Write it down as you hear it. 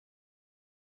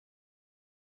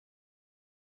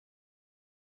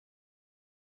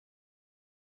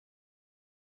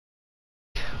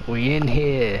We in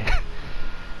here.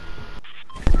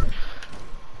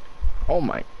 Oh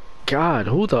my god,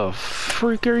 who the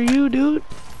freak are you, dude?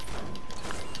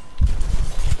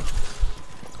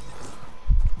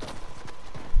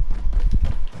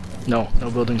 No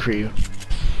building for you.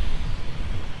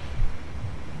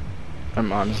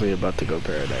 I'm honestly about to go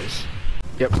paradise.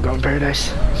 Yep, going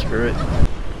paradise. Screw it.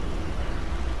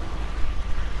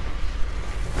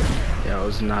 Yeah, I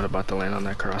was not about to land on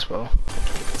that crossbow.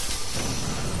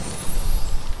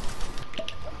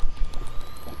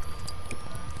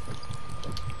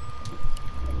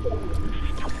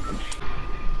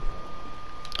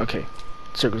 Okay,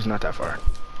 circle's not that far.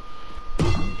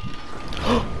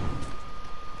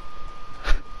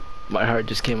 My heart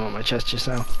just came on my chest just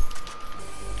now.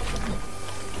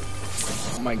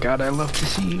 Oh my god, I love to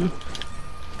see you.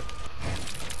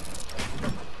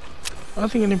 I don't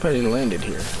think anybody landed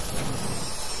here.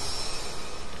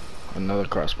 Another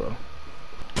crossbow.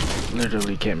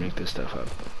 Literally can't make this stuff up.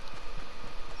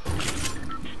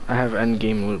 I have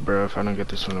endgame loot, bro. If I don't get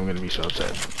this one, I'm gonna be so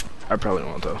upset. I probably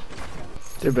won't, though.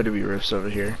 There better be rifts over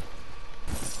here.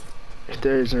 If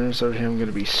there isn't rifts over here, I'm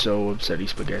gonna be so upsetty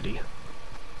spaghetti.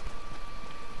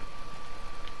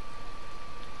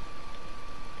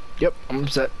 Yep, I'm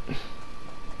upset.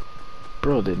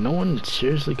 Bro, did no one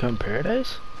seriously come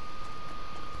paradise?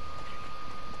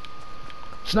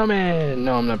 Snowman!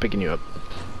 No, I'm not picking you up.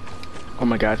 Oh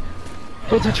my god.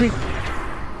 Don't touch me!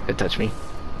 It touched me.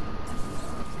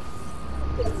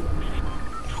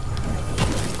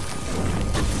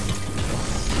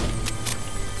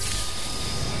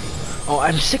 Oh,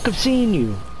 I'm sick of seeing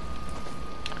you!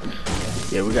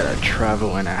 Yeah, we got a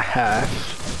travel and a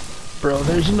half. Bro,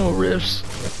 there's no rifts.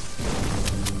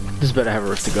 This better have a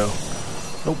rift to go.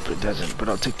 Nope, it doesn't, but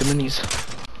I'll take the minis.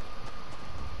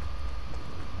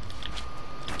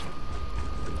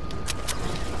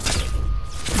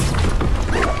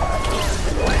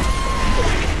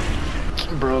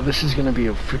 Bro, this is gonna be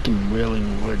a freaking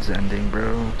Wailing Woods ending,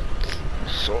 bro. I'm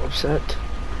so upset.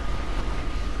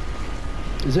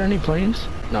 Is there any planes?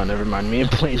 No, never mind. Me and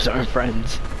planes aren't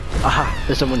friends. Aha,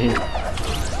 there's someone here.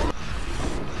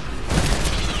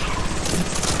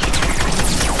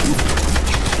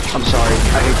 I'm sorry.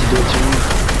 I hate to do it to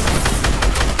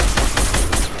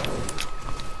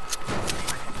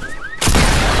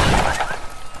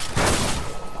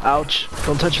you. Ouch.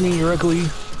 Don't touch me, you're ugly.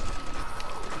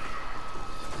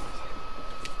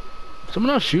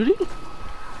 Someone else shooting?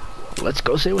 Let's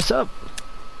go say what's up.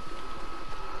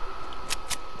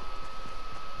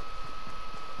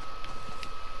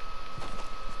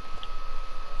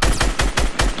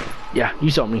 Yeah, you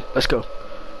saw me. Let's go.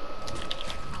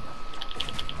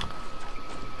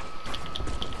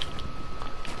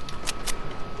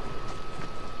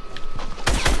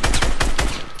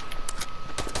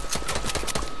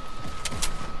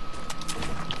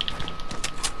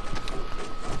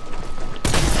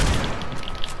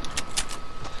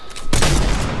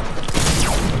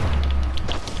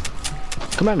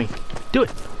 Come at me. Do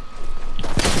it.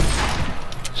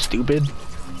 Stupid.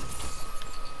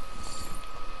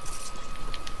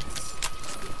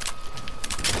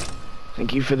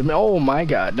 Thank you for the... Oh my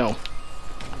god, no.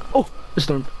 Oh, the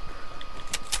storm.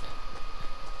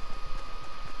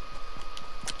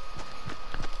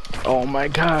 Oh my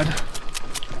god.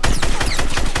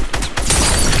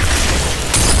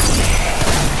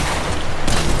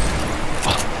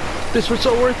 Oh, this was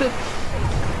so worth it.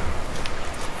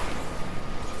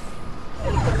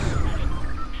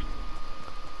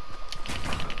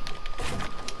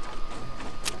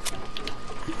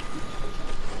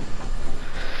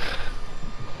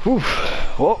 Whew.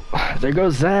 Well, there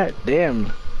goes that.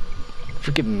 Damn.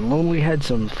 Freaking Lonely had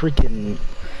some freaking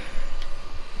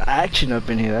action up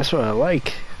in here. That's what I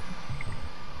like.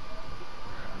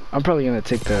 I'm probably gonna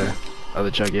take the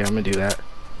other chug. Yeah, I'm gonna do that.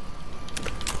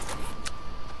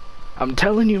 I'm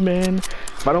telling you, man.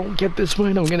 If I don't get this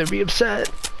win, I'm gonna be upset.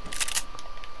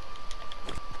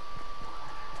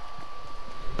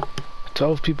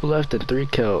 12 people left and 3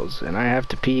 kills. And I have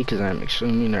to pee because I'm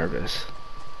extremely nervous.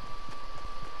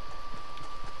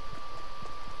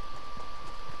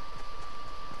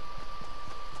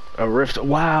 A rift.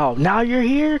 Wow, now you're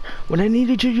here? When I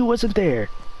needed you, you wasn't there.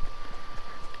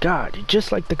 God, you're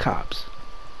just like the cops.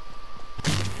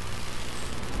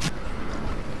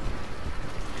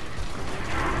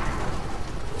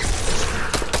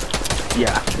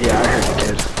 Yeah, I heard you,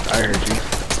 kid. I heard you.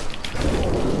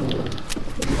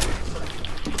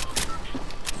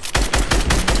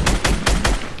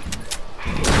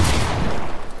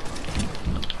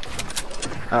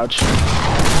 Ouch.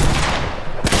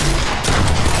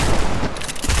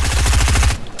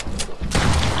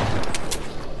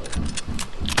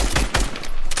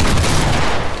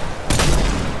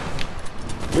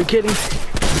 kidding?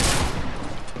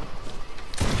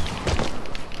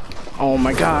 Oh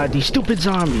my god, these stupid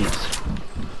zombies.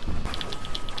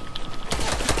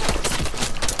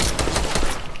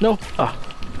 No. Ah,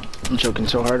 I'm choking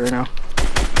so hard right now.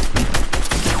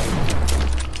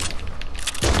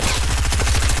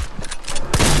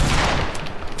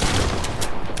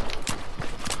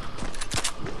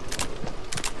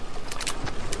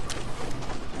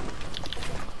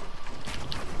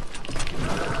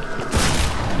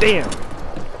 Damn.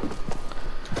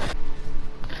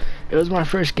 It was my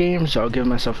first game, so I'll give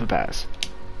myself a pass.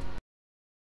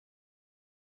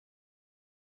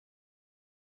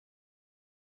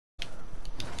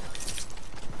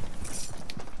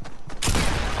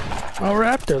 Oh,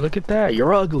 Raptor, look at that.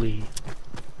 You're ugly.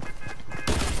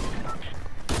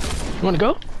 You wanna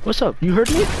go? What's up? You heard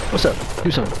me? What's up?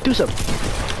 Do something. Do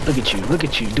something. Look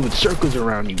at you, doing circles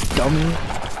around you, dummy.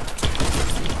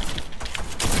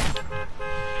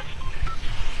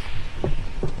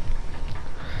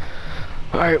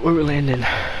 Alright, where we landing?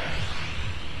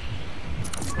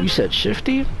 You said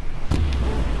shifty?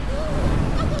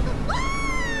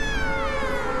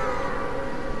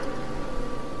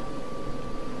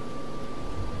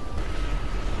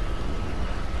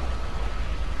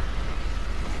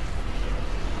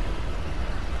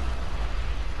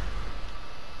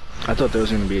 I thought there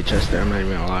was gonna be a chest there, I'm not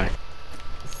even gonna lie.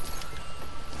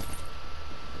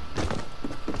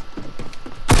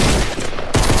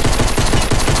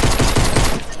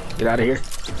 Get out of here.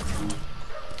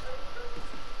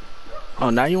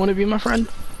 Oh, now you want to be my friend?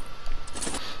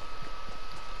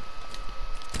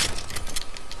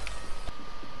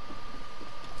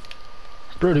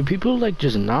 Bro, do people like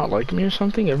just not like me or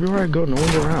something? Everywhere I go, no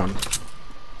one's around.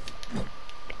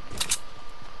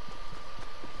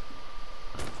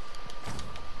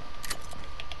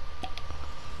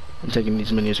 I'm taking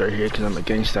these minis right here because I'm a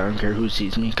gangster. I don't care who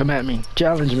sees me. Come at me.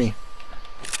 Challenge me.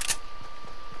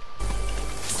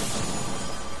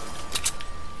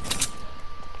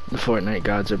 The Fortnite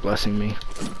gods are blessing me.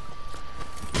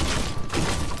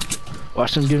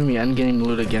 Watch them giving me endgame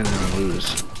loot again and I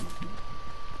lose.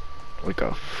 Like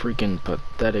a freaking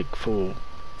pathetic fool.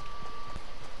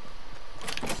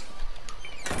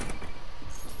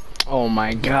 Oh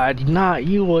my god, not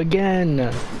you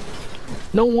again!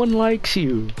 No one likes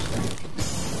you!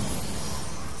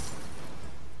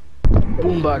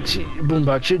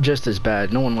 Boombox, you're just as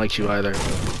bad. No one likes you either.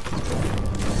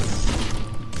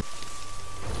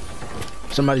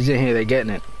 Somebody's in here, they're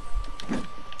getting it.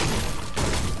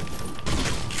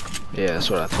 Yeah, that's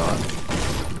what I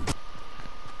thought.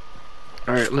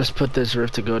 Alright, let's put this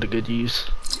rift to go to good use.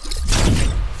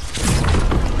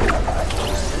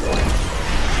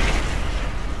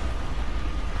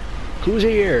 Who's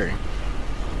here?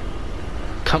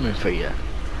 Coming for ya.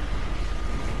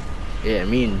 Yeah,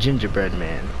 me and Gingerbread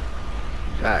Man.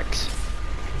 Facts.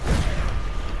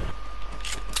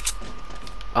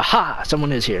 Aha!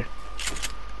 Someone is here.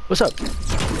 What's up?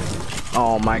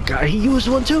 Oh my god, he used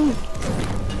one too!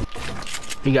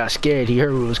 He got scared, he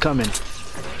heard what was coming.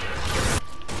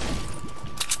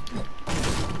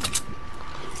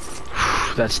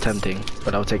 That's tempting,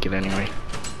 but I'll take it anyway.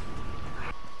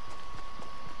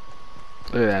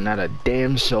 Look at that, not a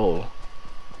damn soul.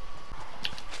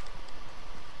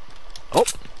 Oh,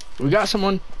 we got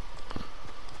someone.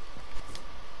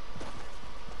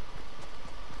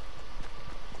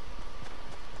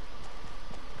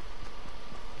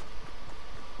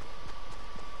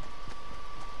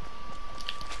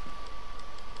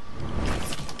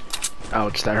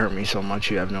 Ouch, that hurt me so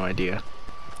much, you have no idea.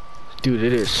 Dude,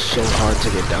 it is so hard to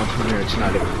get down from here, it's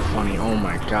not even funny. Oh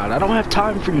my god, I don't have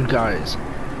time for you guys.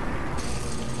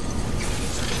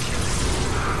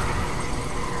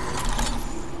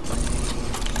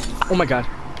 Oh my god.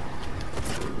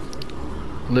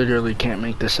 Literally can't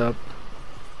make this up.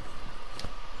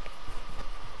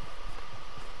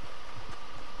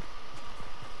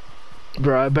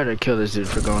 Bro, I better kill this dude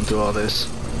for going through all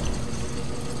this.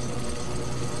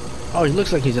 Oh, he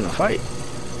looks like he's in a fight.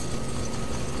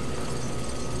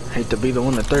 Hate to be the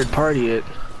one to third party it.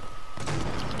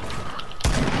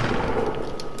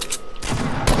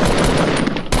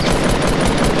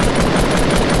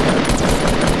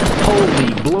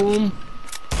 Holy bloom.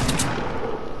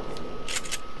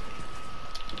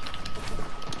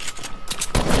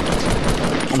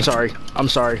 I'm sorry. I'm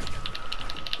sorry.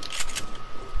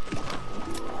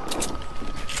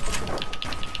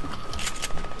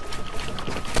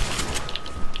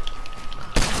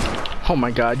 Oh my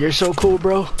god, you're so cool,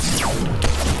 bro.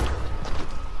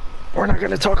 We're not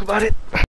gonna talk about it.